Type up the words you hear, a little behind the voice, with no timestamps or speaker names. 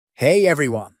Hey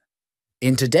everyone!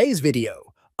 In today's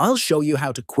video, I'll show you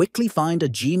how to quickly find a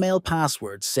Gmail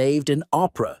password saved in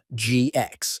Opera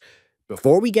GX.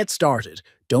 Before we get started,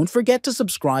 don't forget to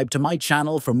subscribe to my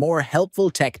channel for more helpful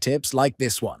tech tips like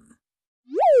this one.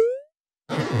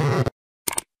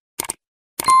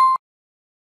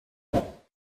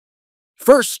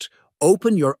 First,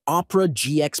 open your Opera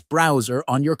GX browser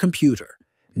on your computer.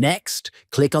 Next,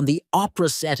 click on the Opera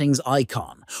settings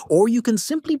icon, or you can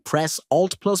simply press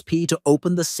Alt+P to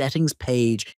open the settings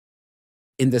page.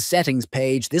 In the settings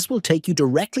page, this will take you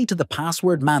directly to the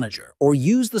password manager, or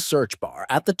use the search bar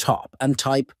at the top and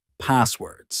type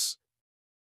passwords.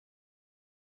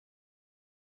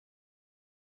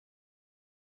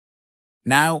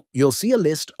 Now, you'll see a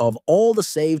list of all the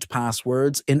saved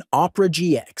passwords in Opera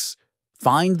GX.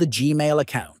 Find the Gmail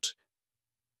account.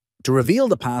 To reveal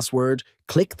the password,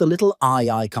 click the little eye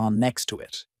icon next to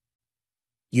it.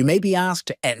 You may be asked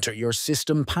to enter your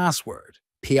system password,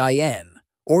 PIN,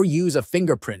 or use a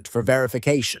fingerprint for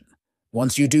verification.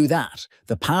 Once you do that,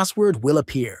 the password will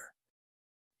appear.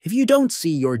 If you don't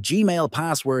see your Gmail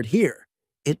password here,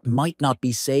 it might not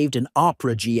be saved in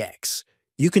Opera GX.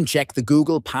 You can check the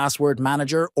Google Password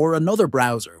Manager or another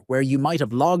browser where you might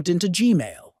have logged into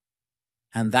Gmail.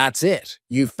 And that's it.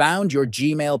 You've found your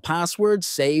Gmail password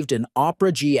saved in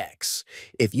Opera GX.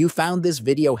 If you found this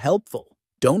video helpful,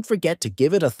 don't forget to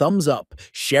give it a thumbs up,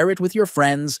 share it with your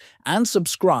friends, and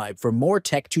subscribe for more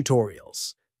tech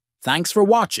tutorials. Thanks for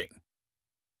watching,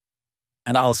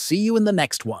 and I'll see you in the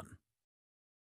next one.